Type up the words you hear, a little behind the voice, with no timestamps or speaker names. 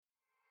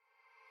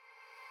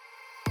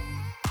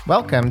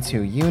Welcome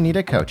to You Need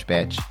a Coach,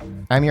 Bitch.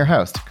 I'm your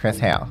host, Chris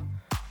Hale.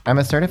 I'm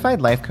a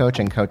certified life coach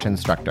and coach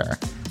instructor.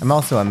 I'm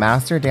also a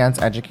master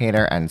dance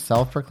educator and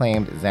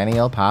self-proclaimed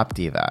Xennial Pop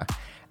Diva.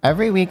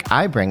 Every week,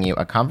 I bring you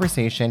a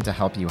conversation to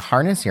help you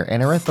harness your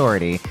inner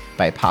authority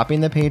by popping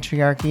the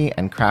patriarchy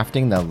and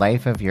crafting the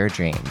life of your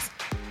dreams.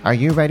 Are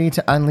you ready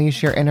to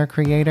unleash your inner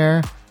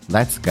creator?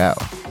 Let's go.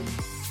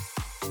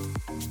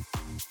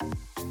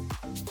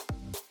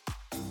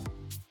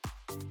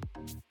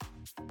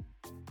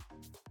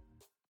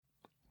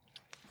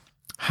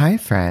 Hi,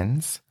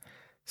 friends.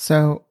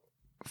 So,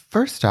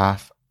 first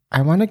off,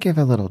 I want to give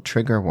a little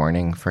trigger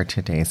warning for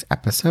today's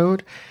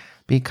episode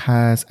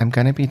because I'm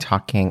going to be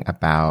talking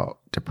about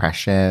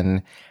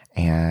depression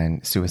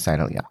and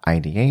suicidal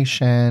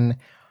ideation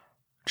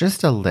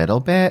just a little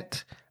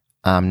bit.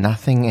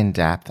 Nothing in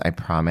depth, I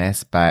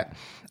promise, but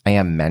I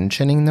am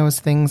mentioning those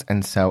things.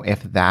 And so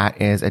if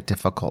that is a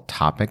difficult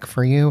topic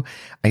for you,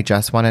 I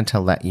just wanted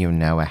to let you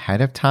know ahead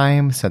of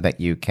time so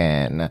that you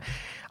can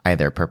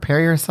either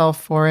prepare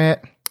yourself for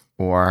it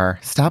or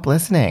stop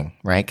listening,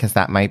 right? Because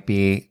that might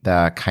be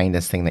the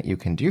kindest thing that you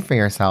can do for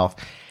yourself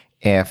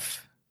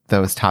if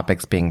those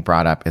topics being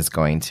brought up is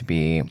going to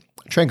be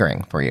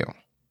triggering for you.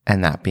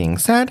 And that being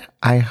said,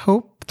 I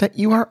hope that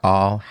you are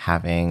all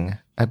having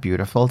a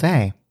beautiful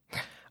day.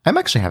 I'm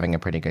actually having a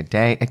pretty good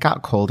day. It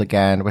got cold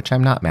again, which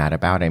I'm not mad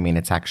about. I mean,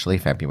 it's actually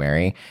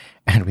February,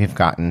 and we've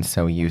gotten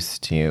so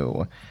used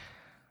to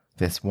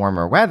this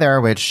warmer weather,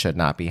 which should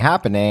not be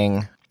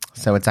happening.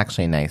 So it's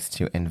actually nice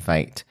to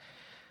invite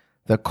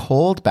the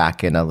cold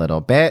back in a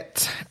little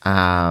bit.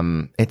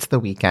 It's the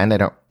weekend. I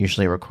don't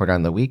usually record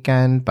on the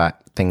weekend,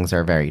 but things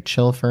are very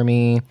chill for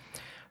me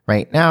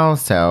right now.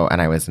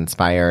 And I was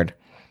inspired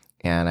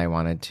and I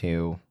wanted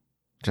to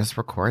just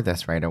record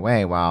this right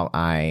away while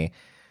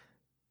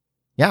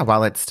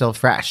it's still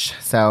fresh.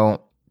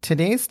 So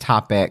today's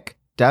topic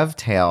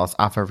dovetails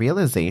off a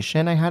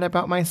realization I had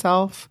about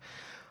myself.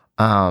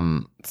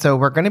 So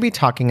we're going to be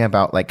talking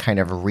about like kind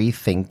of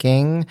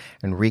rethinking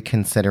and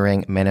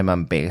reconsidering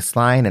minimum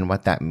baseline and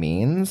what that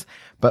means.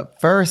 But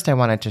first, I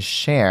wanted to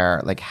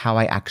share like how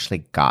I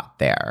actually got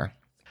there.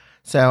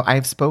 So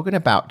I've spoken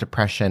about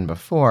depression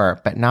before,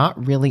 but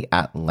not really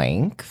at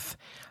length.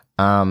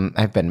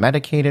 I've been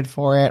medicated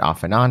for it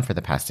off and on for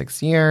the past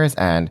 6 years.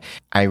 And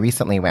I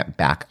recently went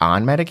back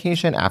on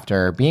medication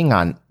after being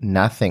on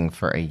nothing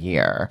for a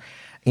year.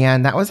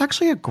 And that was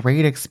actually a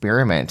great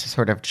experiment to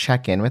sort of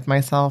check in with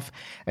myself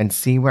and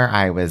see where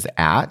I was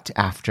at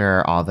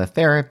after all the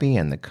therapy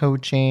and the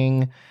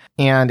coaching.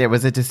 And it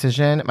was a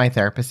decision my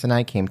therapist and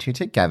I came to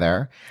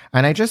together.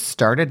 And I just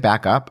started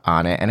back up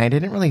on it. And I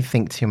didn't really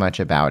think too much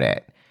about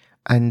it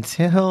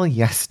until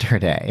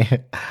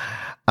yesterday.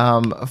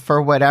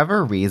 For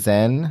whatever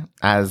reason,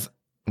 as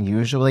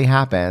usually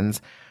happens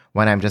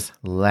when I'm just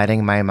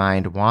letting my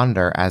mind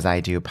wander as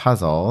I do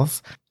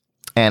puzzles,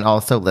 and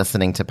also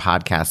listening to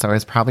podcasts. So I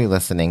was probably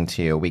listening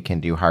to We Can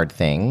Do Hard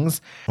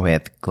Things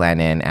with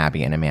Glennon,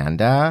 Abby, and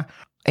Amanda.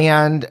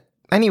 And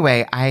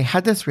anyway, I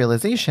had this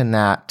realization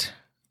that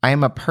I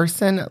am a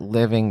person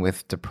living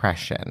with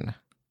depression.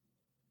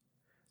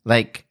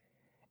 Like,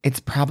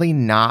 it's probably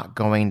not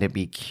going to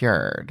be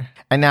cured.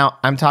 And now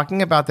I'm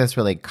talking about this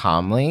really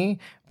calmly,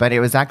 but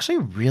it was actually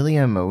really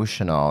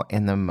emotional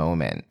in the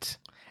moment.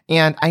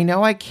 And I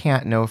know I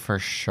can't know for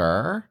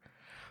sure,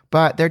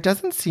 but there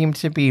doesn't seem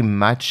to be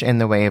much in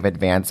the way of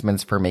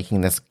advancements for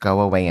making this go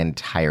away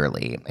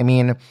entirely. I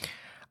mean,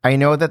 I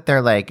know that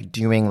they're like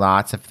doing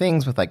lots of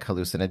things with like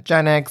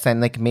hallucinogenics and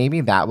like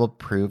maybe that will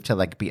prove to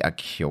like be a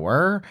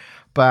cure.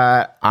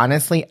 But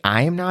honestly,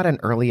 I'm not an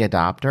early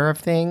adopter of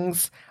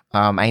things.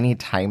 I need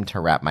time to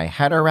wrap my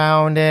head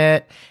around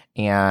it.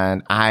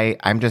 And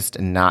I'm just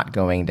not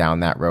going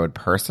down that road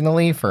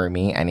personally for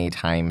me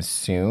anytime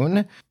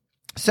soon.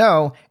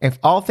 So if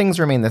all things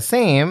remain the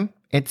same,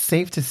 it's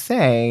safe to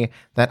say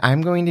that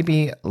I'm going to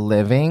be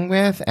living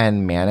with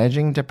and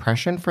managing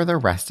depression for the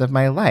rest of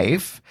my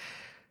life,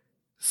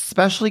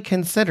 especially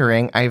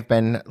considering I've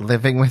been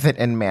living with it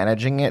and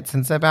managing it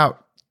since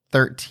about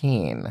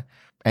 13.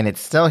 And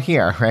it's still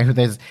here,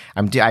 right?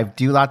 I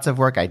do lots of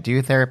work, I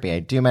do therapy, I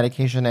do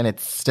medication, and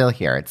it's still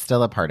here. It's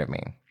still a part of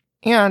me.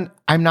 And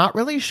I'm not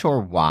really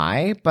sure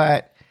why,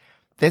 but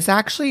this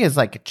actually is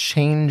like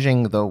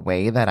changing the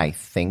way that I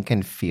think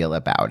and feel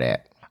about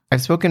it.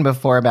 I've spoken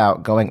before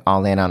about going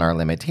all in on our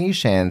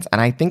limitations,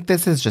 and I think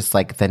this is just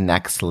like the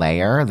next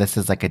layer. This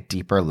is like a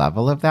deeper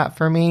level of that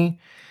for me.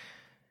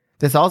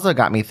 This also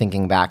got me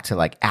thinking back to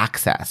like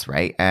access,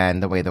 right?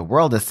 And the way the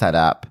world is set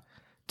up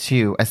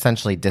to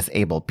essentially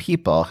disable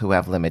people who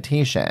have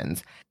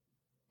limitations.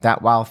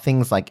 That while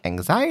things like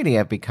anxiety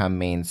have become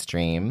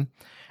mainstream,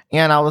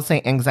 and I will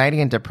say anxiety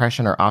and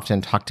depression are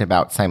often talked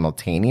about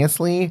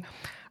simultaneously,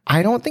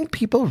 I don't think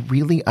people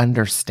really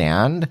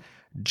understand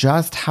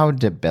just how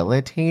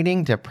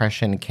debilitating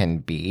depression can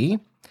be,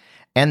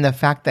 and the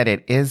fact that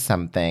it is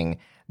something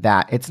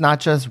that it's not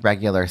just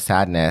regular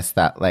sadness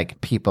that like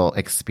people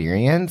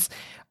experience.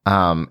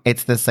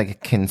 It's this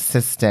like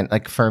consistent,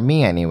 like for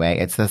me anyway,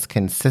 it's this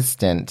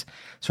consistent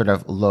sort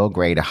of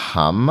low-grade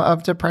hum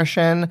of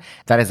depression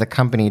that is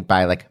accompanied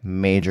by like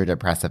major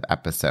depressive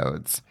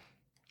episodes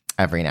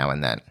every now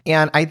and then.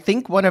 And I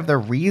think one of the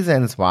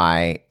reasons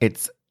why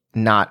it's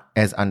not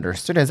as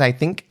understood is I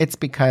think it's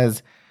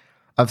because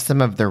of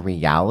some of the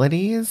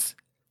realities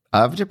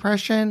of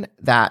depression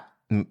that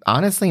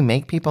honestly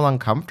make people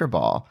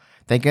uncomfortable.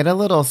 They get a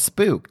little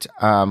spooked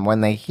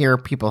when they hear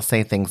people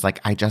say things like,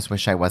 I just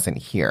wish I wasn't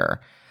here.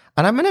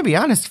 And I'm going to be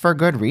honest, for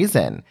good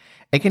reason.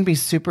 It can be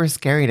super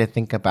scary to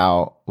think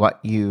about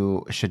what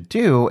you should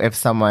do if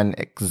someone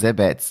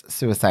exhibits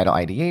suicidal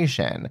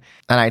ideation.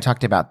 And I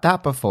talked about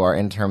that before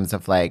in terms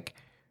of like,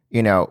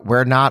 you know,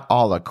 we're not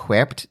all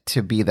equipped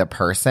to be the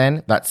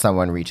person that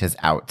someone reaches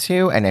out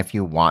to. And if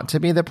you want to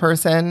be the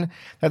person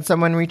that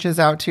someone reaches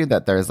out to,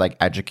 that there's like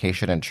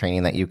education and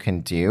training that you can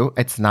do.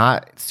 It's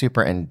not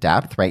super in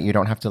depth, right? You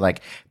don't have to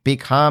like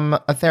become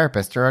a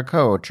therapist or a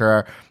coach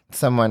or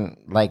someone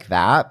like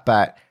that.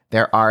 But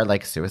there are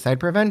like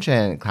suicide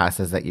prevention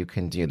classes that you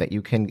can do, that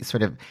you can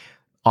sort of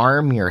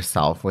arm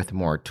yourself with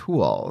more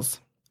tools.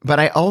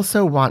 But I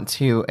also want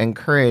to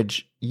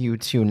encourage you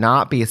to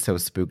not be so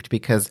spooked,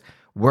 because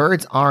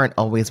words aren't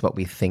always what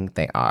we think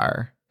they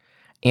are.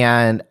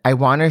 And I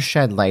want to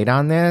shed light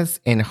on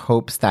this in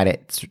hopes that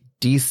it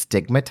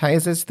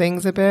destigmatizes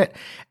things a bit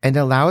and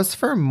allows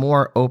for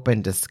more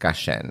open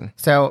discussion.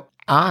 So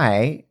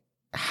I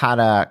had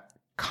a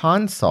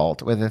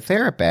consult with a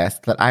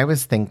therapist that I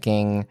was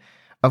thinking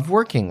of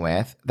working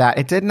with that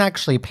it didn't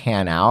actually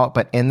pan out,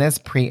 but in this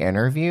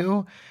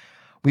pre-interview,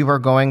 we were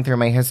going through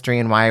my history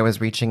and why I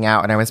was reaching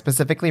out. And I was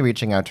specifically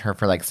reaching out to her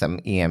for like some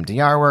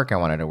EMDR work. I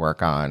wanted to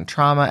work on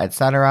trauma,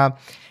 etc.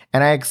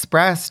 And I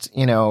expressed,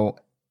 you know,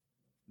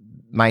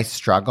 my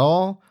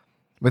struggle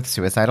with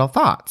suicidal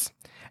thoughts.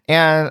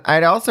 And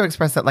I'd also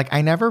expressed that like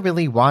I never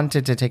really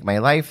wanted to take my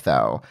life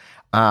though.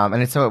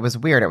 And so it was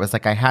weird. It was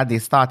like I had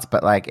these thoughts,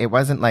 but like it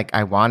wasn't like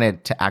I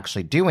wanted to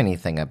actually do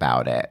anything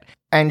about it.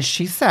 And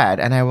she said,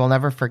 and I will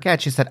never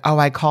forget, she said, "Oh,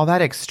 I call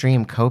that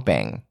extreme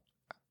coping."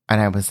 And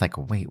I was like,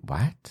 wait,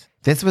 what?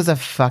 This was a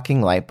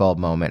fucking light bulb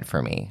moment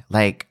for me.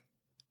 Like,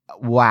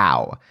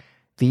 wow.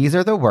 These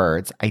are the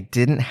words I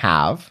didn't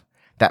have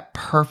that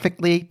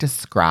perfectly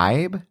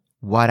describe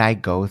what I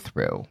go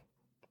through.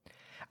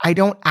 I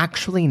don't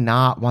actually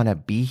not want to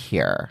be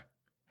here.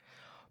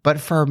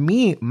 But for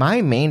me,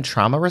 my main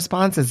trauma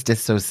response is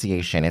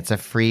dissociation. It's a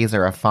freeze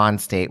or a fawn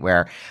state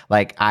where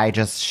like I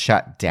just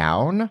shut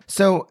down.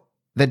 So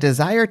the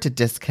desire to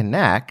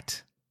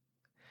disconnect,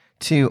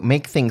 to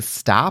make things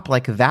stop,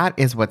 like that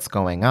is what's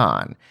going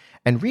on.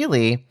 And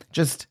really,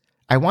 just,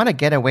 I want to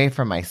get away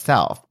from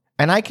myself.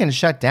 And I can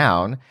shut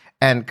down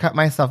and cut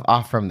myself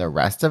off from the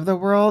rest of the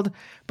world,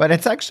 but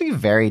it's actually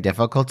very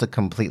difficult to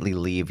completely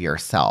leave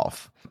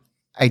yourself.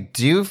 I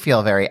do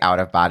feel very out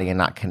of body and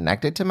not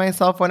connected to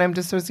myself when I'm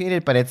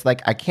dissociated, but it's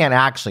like I can't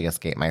actually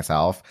escape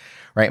myself,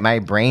 right? My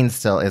brain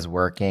still is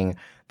working.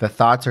 The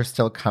thoughts are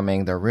still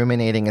coming. The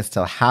ruminating is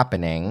still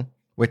happening,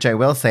 which I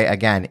will say,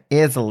 again,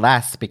 is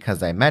less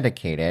because I'm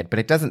medicated, but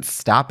it doesn't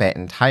stop it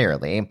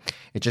entirely.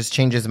 It just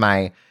changes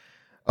my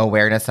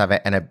awareness of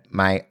it and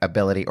my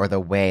ability or the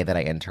way that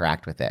I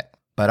interact with it.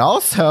 But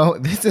also,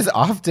 this is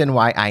often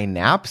why I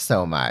nap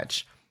so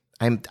much.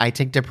 I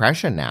take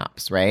depression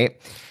naps, right?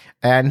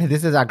 And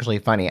this is actually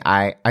funny.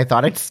 I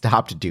thought I'd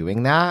stopped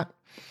doing that.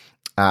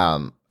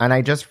 And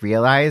I just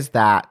realized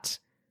that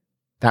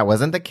that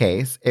wasn't the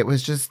case. It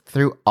was just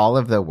through all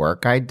of the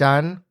work I'd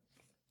done,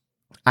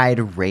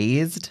 I'd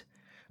raised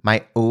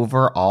my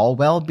overall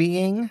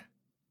well-being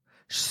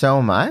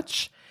so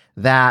much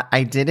that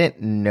I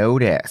didn't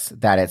notice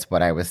that it's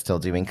what I was still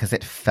doing because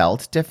it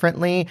felt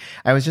differently.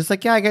 I was just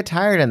like, yeah, I get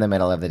tired in the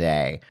middle of the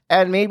day.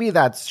 And maybe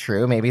that's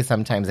true. Maybe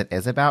sometimes it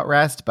is about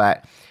rest,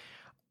 but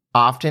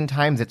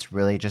oftentimes it's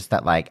really just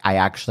that like I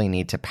actually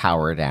need to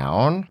power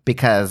down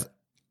because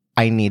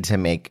I need to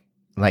make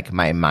like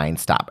my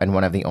mind stop. And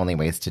one of the only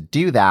ways to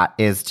do that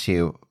is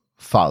to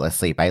fall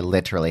asleep. I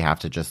literally have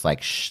to just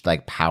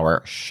like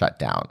power shut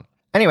down.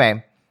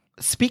 Anyway,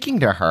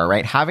 speaking to her,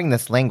 right, having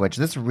this language,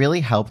 this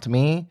really helped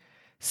me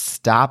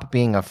stop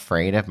being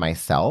afraid of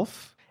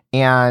myself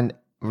and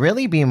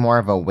really be more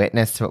of a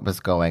witness to what was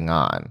going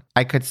on.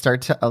 I could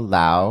start to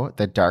allow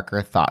the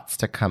darker thoughts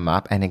to come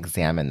up and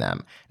examine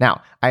them.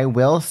 Now, I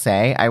will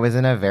say I was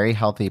in a very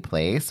healthy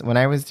place when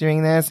I was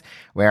doing this,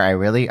 where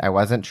I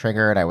wasn't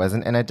triggered. I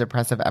wasn't in a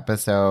depressive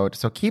episode.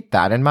 So keep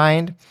that in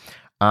mind.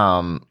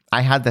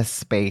 I had the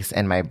space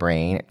in my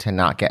brain to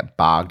not get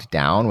bogged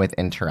down with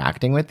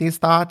interacting with these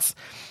thoughts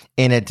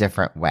in a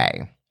different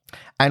way.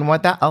 And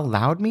what that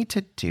allowed me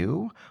to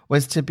do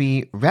was to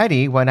be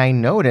ready when I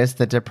noticed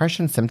the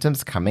depression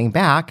symptoms coming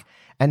back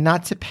and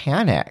not to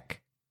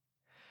panic.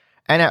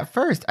 And at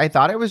first, I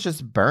thought it was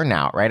just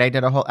burnout, right? I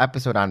did a whole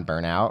episode on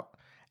burnout,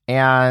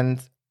 and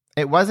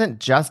it wasn't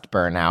just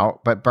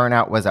burnout, but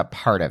burnout was a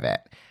part of it.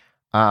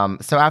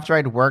 So after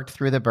I'd worked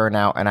through the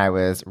burnout and I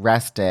was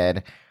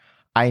rested,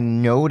 I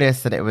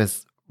noticed that it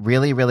was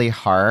really, really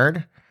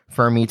hard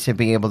for me to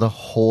be able to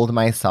hold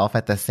myself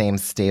at the same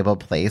stable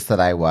place that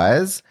I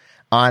was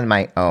on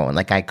my own.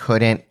 Like I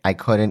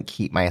couldn't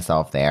keep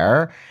myself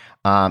there.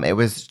 It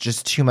was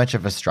just too much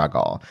of a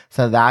struggle.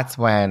 So that's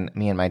when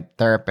me and my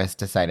therapist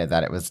decided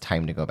that it was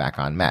time to go back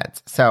on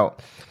meds. So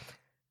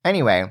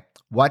anyway,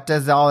 what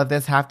does all of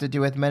this have to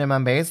do with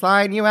minimum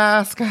baseline, you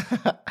ask?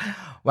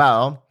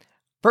 Well,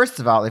 first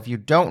of all, if you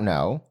don't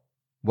know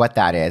what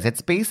that is,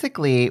 it's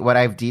basically what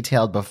I've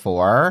detailed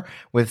before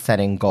with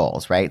setting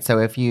goals, right? So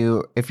if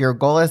your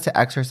goal is to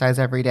exercise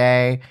every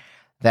day,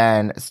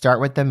 then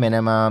start with the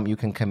minimum you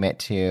can commit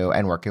to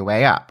and work your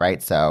way up,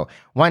 right? So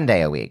 1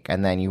 day a week,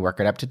 and then you work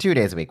it up to 2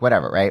 days a week,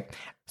 whatever, right?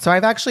 So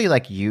I've actually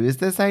used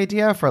this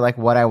idea for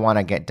what I want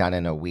to get done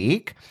in a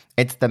week.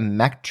 It's the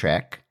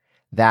metric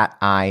that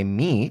I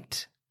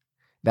meet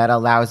that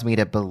allows me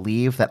to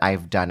believe that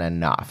I've done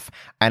enough.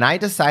 And I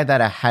decide that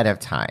ahead of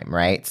time,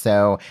 right?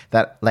 So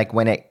that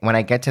when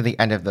I get to the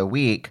end of the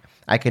week,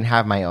 I can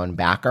have my own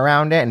back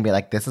around it and be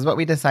like, this is what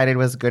we decided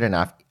was good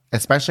enough.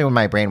 Especially when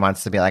my brain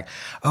wants to be like,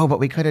 oh, but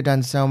we could have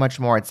done so much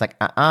more. It's like,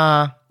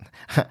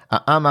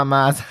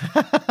 mamas.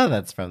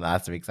 That's from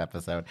last week's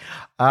episode.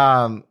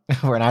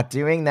 We're not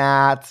doing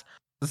that.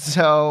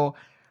 So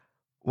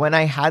when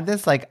I had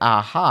this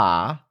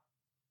aha,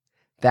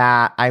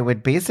 that I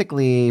would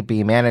basically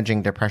be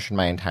managing depression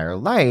my entire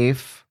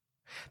life,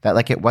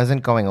 that it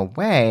wasn't going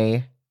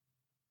away,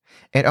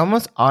 it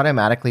almost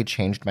automatically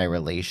changed my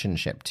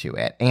relationship to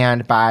it.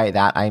 And by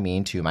that, I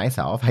mean to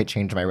myself. I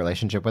changed my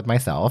relationship with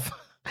myself.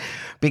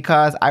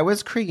 Because I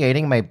was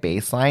creating my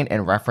baseline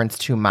in reference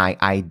to my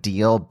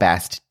ideal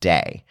best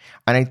day.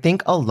 And I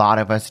think a lot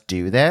of us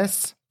do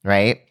this,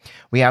 right?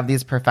 We have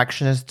these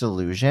perfectionist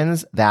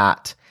delusions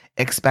that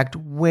expect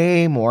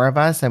way more of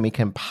us than we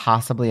can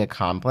possibly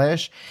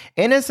accomplish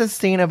in a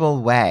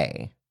sustainable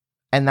way.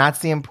 And that's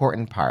the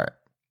important part.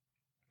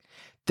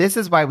 This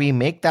is why we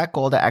make that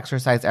goal to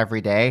exercise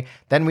every day.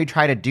 Then we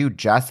try to do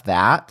just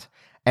that.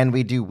 And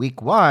we do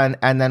week 1,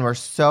 and then we're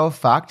so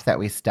fucked that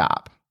we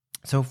stop.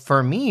 So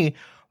for me,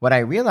 what I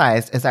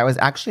realized is I was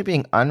actually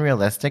being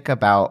unrealistic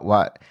about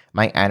what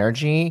my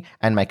energy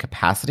and my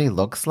capacity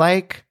looks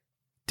like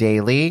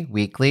daily,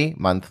 weekly,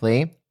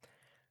 monthly.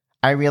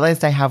 I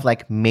realized I have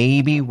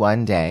maybe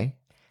 1 day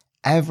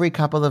every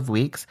couple of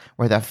weeks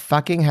where the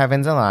fucking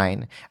heavens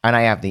align and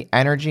I have the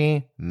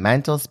energy,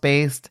 mental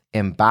space,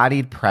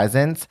 embodied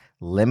presence,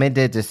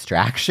 limited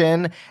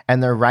distraction,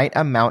 and the right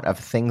amount of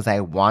things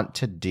I want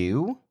to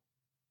do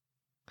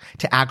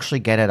to actually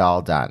get it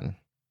all done.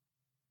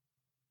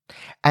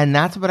 And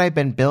that's what I've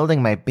been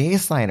building my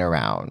baseline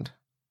around.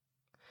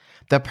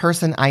 The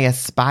person I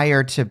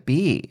aspire to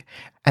be.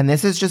 And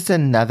this is just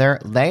another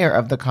layer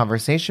of the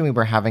conversation we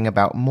were having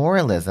about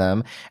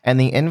moralism and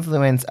the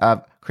influence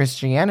of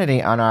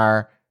Christianity on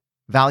our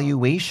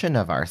valuation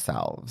of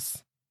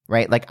ourselves,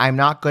 right? I'm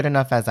not good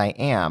enough as I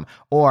am,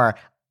 or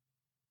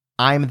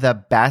I'm the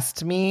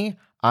best me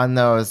on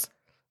those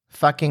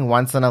fucking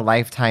once in a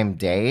lifetime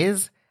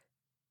days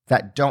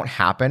that don't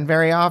happen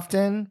very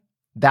often.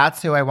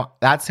 That's who I want.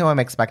 That's who I'm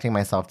expecting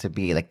myself to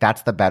be.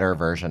 That's the better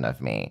version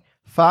of me.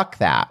 Fuck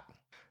that.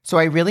 So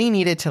I really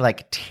needed to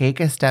take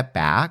a step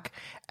back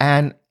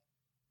and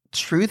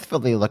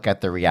truthfully look at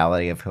the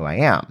reality of who I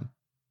am.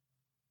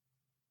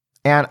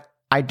 And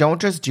I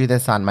don't just do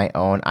this on my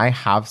own. I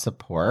have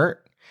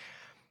support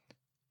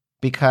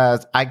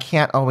because I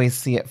can't always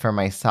see it for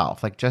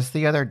myself. Just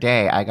the other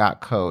day, I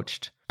got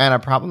coached, and a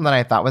problem that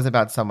I thought was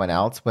about someone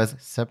else was,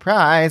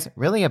 surprise,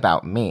 really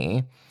about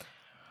me.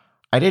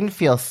 I didn't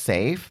feel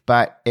safe,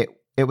 but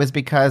it was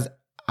because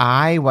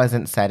I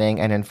wasn't setting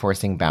and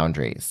enforcing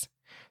boundaries.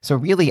 So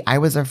really, I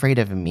was afraid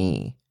of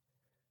me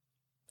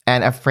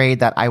and afraid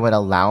that I would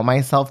allow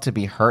myself to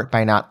be hurt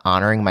by not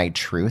honoring my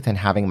truth and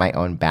having my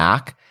own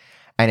back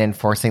and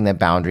enforcing the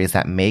boundaries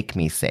that make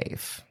me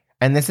safe.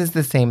 And this is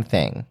the same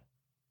thing.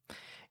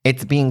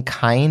 It's being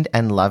kind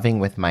and loving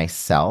with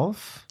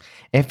myself.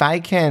 If I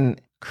can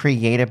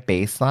create a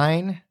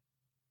baseline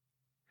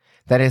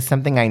that is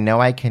something I know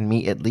I can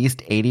meet at least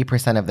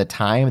 80% of the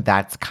time,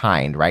 that's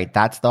kind, right?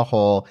 That's the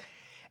whole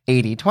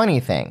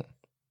 80-20 thing.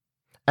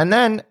 And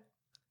then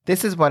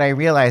this is what I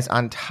realized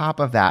on top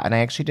of that, and I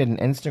actually did an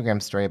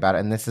Instagram story about it,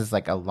 and this is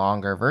a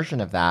longer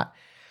version of that.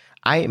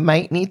 I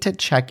might need to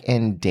check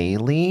in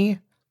daily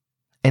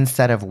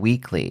instead of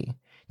weekly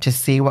to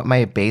see what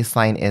my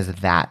baseline is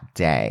that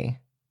day.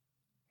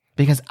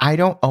 Because I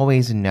don't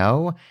always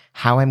know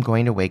how I'm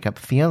going to wake up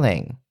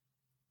feeling.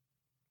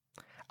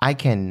 I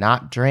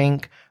cannot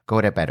drink, go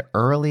to bed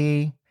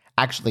early,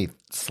 actually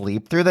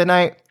sleep through the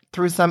night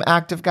through some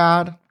act of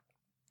God,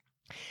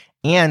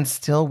 and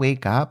still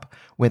wake up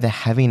with a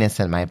heaviness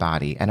in my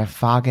body and a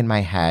fog in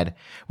my head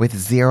with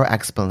zero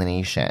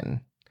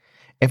explanation.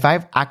 If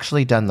I've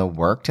actually done the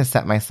work to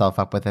set myself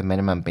up with a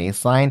minimum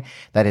baseline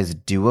that is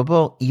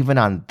doable even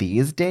on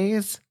these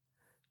days,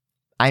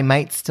 I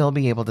might still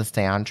be able to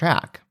stay on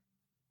track.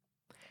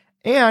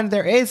 And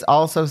there is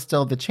also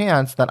still the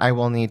chance that I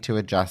will need to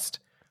adjust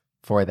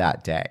for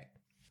that day.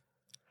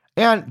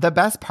 And the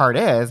best part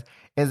is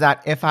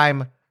that if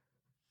I'm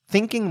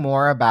thinking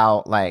more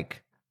about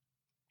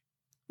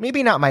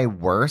maybe not my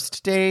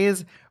worst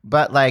days,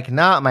 but like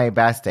not my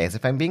best days.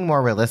 If I'm being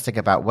more realistic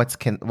about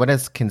what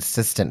is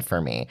consistent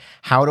for me,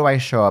 how do I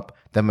show up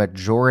the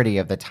majority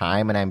of the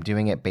time and I'm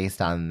doing it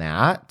based on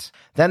that,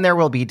 then there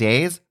will be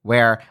days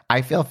where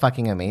I feel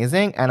fucking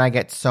amazing and I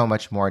get so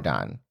much more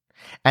done.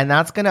 And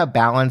that's going to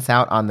balance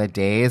out on the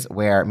days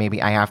where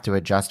maybe I have to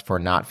adjust for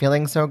not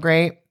feeling so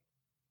great.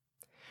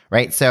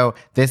 Right? So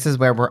this is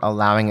where we're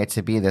allowing it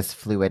to be this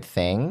fluid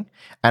thing.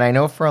 And I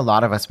know for a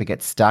lot of us, we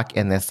get stuck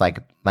in this like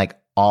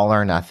all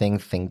or nothing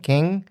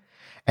thinking.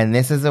 And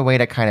this is a way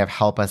to kind of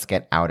help us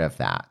get out of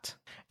that.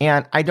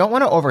 And I don't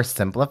want to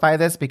oversimplify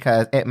this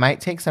because it might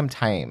take some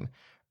time.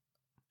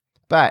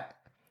 But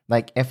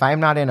like if I'm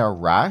not in a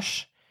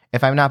rush,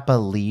 if I'm not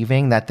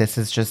believing that this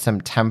is just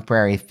some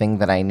temporary thing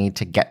that I need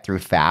to get through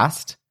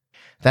fast,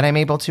 then I'm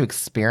able to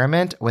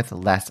experiment with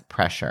less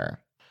pressure.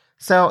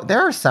 So there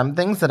are some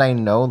things that I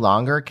no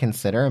longer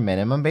consider a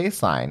minimum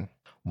baseline.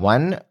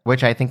 One,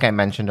 which I think I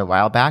mentioned a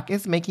while back,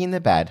 is making the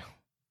bed.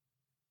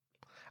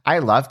 I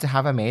love to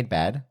have a made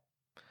bed,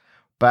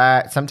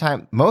 but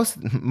sometimes,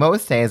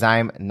 most days,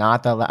 I'm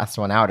not the last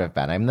one out of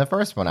bed. I'm the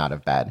first one out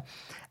of bed,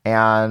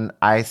 and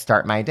I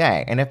start my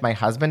day. And if my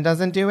husband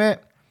doesn't do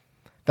it,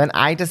 then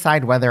I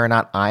decide whether or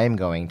not I'm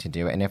going to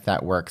do it and if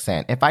that works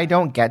in. If I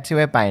don't get to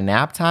it by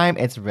nap time,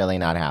 it's really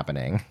not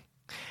happening.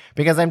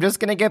 Because I'm just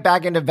going to get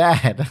back into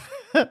bed,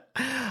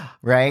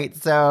 right?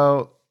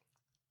 So,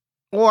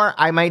 or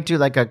I might do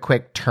like a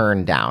quick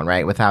turn down,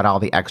 right? Without all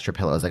the extra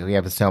pillows. Like we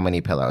have so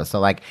many pillows. So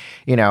like,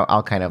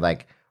 I'll kind of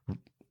like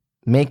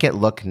make it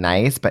look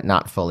nice, but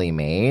not fully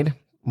made,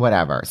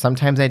 whatever.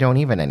 Sometimes I don't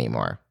even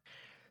anymore.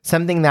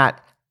 Something that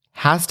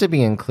has to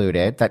be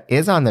included that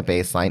is on the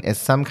baseline is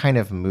some kind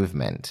of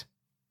movement.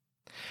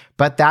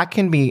 But that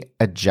can be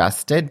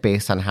adjusted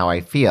based on how I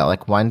feel.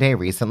 Like one day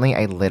recently,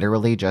 I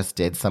literally just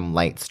did some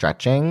light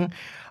stretching.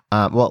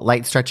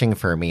 Light stretching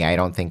for me, I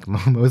don't think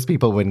most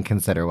people wouldn't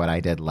consider what I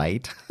did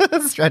light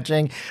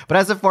stretching. But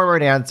as a former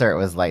dancer, it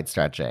was light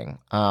stretching.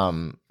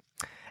 And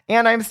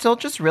I'm still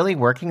just really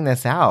working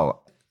this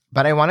out.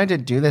 But I wanted to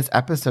do this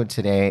episode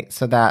today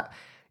so that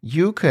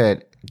you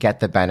could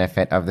get the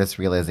benefit of this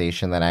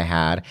realization that I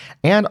had.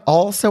 And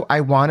also,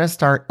 I want to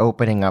start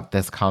opening up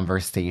this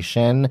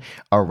conversation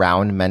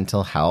around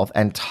mental health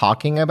and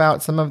talking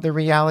about some of the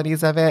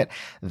realities of it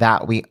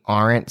that we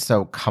aren't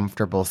so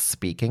comfortable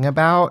speaking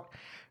about,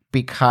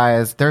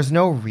 because there's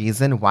no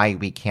reason why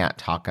we can't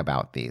talk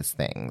about these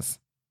things.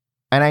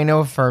 And I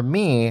know for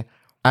me,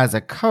 as a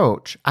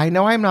coach, I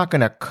know I'm not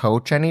going to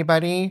coach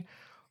anybody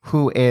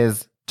who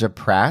is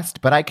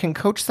depressed, but I can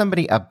coach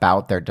somebody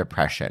about their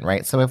depression,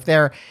 right? So if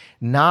they're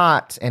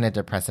not in a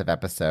depressive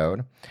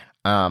episode,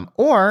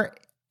 or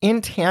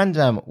in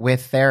tandem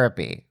with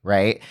therapy,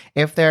 right?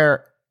 If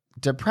they're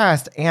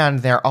depressed and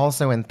they're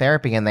also in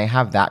therapy and they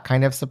have that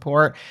kind of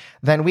support,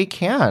 then we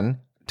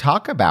can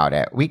talk about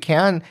it. We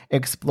can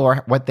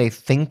explore what they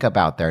think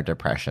about their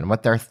depression,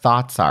 what their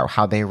thoughts are,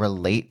 how they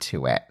relate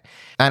to it.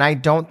 And I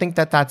don't think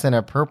that that's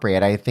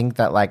inappropriate. I think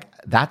that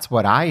that's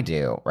what I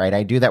do, right?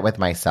 I do that with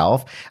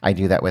myself. I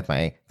do that with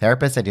my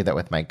therapist. I do that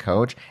with my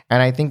coach.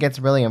 And I think it's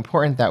really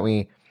important that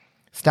we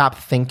stop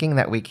thinking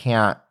that we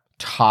can't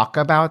talk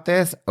about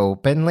this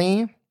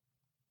openly,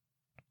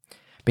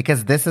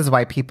 because this is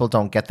why people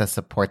don't get the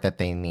support that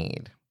they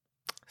need.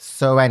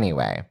 So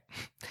anyway,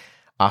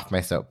 off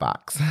my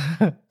soapbox.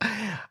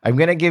 I'm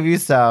going to give you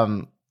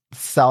some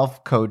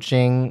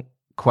self-coaching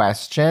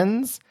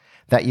questions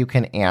that you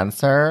can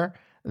answer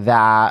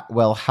that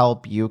will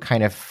help you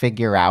kind of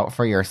figure out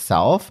for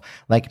yourself,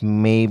 like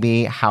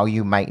maybe how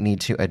you might need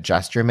to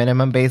adjust your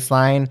minimum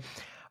baseline.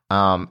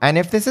 And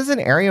if this is an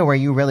area where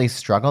you really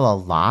struggle a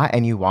lot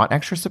and you want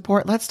extra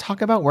support, let's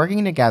talk about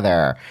working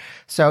together.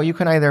 So you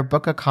can either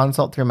book a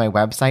consult through my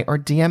website or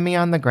DM me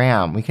on the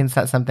gram. We can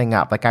set something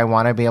up. Like I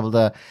want to be able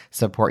to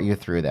support you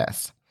through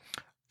this.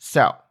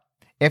 So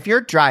if you're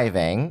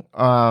driving,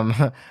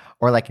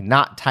 or like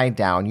not tied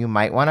down, you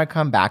might want to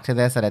come back to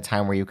this at a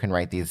time where you can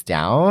write these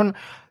down.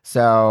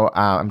 So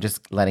I'm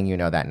just letting you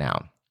know that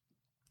now.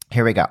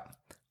 Here we go.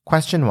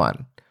 Question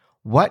 1.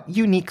 What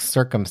unique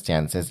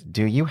circumstances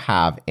do you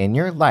have in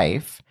your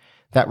life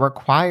that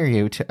require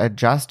you to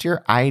adjust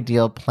your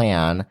ideal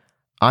plan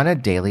on a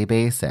daily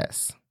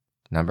basis?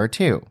 Number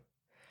 2,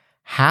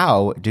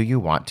 how do you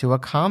want to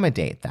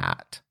accommodate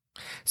that?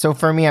 So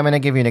for me, I'm going to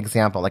give you an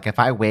example. Like if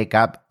I wake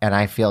up and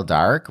I feel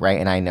dark, right,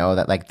 and I know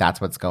that like that's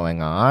what's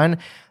going on,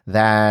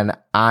 then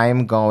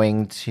I'm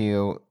going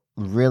to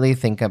really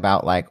think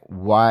about like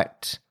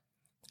what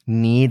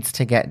needs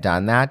to get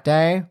done that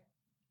day,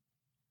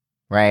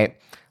 right?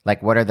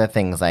 Like what are the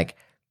things like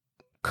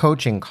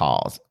coaching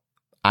calls?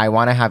 I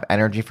want to have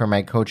energy for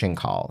my coaching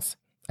calls.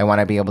 I want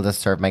to be able to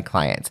serve my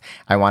clients.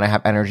 I want to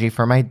have energy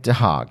for my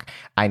dog.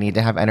 I need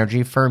to have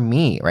energy for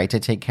me, right, to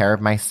take care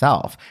of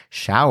myself,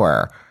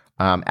 shower,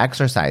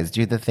 exercise,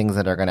 do the things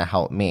that are going to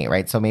help me,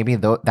 right? So maybe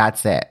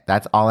that's it.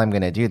 That's all I'm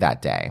going to do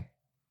that day.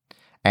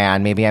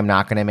 And maybe I'm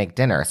not going to make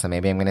dinner. So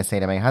maybe I'm going to say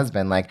to my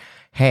husband, like,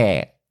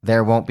 hey,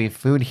 there won't be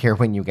food here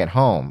when you get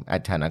home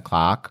at 10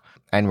 o'clock.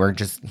 And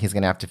he's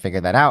going to have to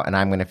figure that out. And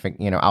I'm going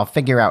to, I'll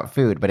figure out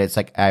food, but it's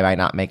like, I might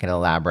not make an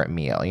elaborate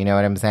meal. You know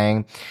what I'm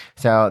saying?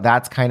 So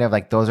that's kind of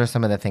like, those are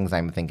some of the things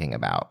I'm thinking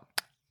about.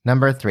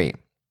 Number 3,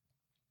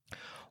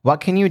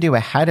 what can you do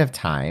ahead of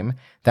time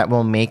that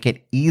will make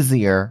it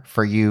easier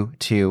for you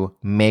to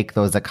make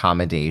those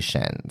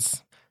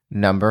accommodations?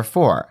 Number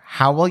 4,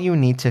 how will you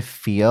need to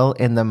feel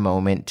in the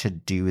moment to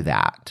do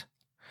that?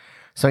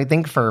 So I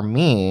think for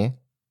me,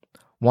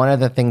 one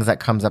of the things that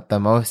comes up the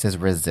most is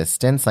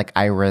resistance. Like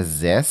I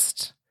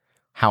resist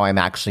how I'm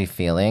actually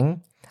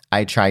feeling.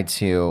 I try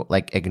to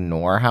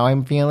ignore how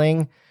I'm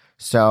feeling.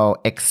 So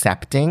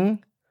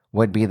accepting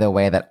would be the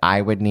way that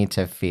I would need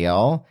to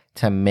feel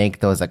to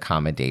make those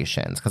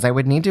accommodations. Because I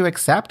would need to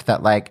accept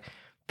that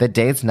the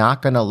day's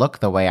not going to look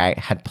the way I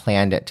had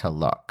planned it to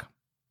look.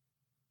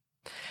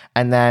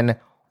 And then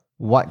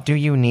what do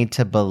you need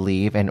to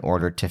believe in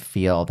order to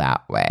feel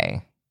that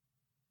way?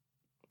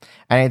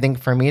 And I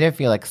think for me to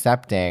feel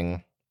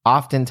accepting,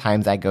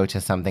 oftentimes I go to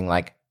something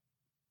like,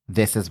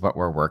 this is what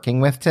we're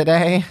working with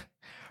today,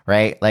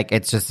 right?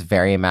 It's just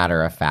very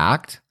matter of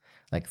fact.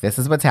 This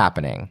is what's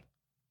happening.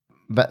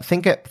 But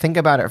think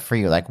about it for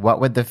you.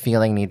 What would the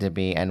feeling need to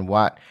be and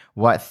what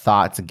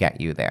thoughts get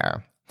you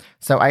there?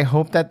 So I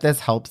hope that this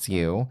helps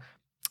you.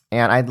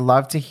 And I'd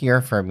love to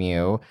hear from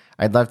you.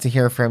 I'd love to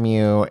hear from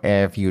you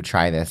if you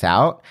try this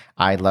out.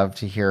 I'd love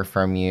to hear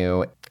from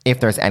you if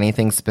there's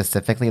anything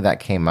specifically that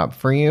came up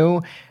for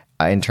you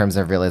in terms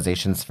of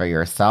realizations for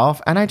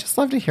yourself. And I just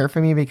love to hear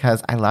from you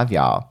because I love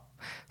y'all.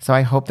 So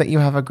I hope that you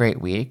have a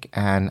great week,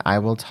 and I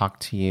will talk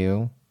to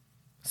you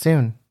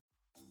soon.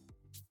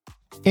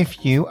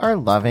 If you are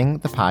loving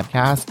the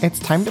podcast, it's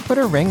time to put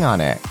a ring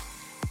on it.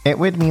 It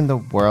would mean the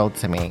world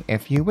to me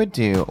if you would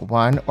do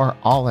one or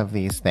all of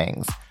these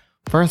things.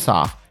 First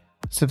off,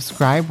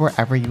 subscribe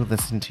wherever you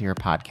listen to your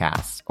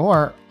podcasts,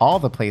 or all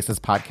the places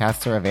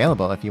podcasts are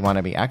available if you want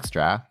to be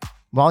extra.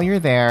 While you're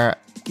there,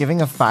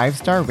 giving a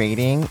 5-star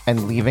rating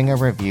and leaving a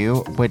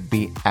review would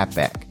be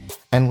epic.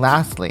 And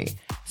lastly,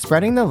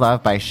 spreading the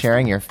love by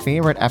sharing your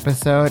favorite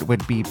episode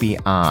would be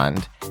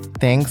beyond.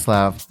 Thanks,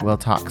 love. We'll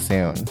talk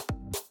soon.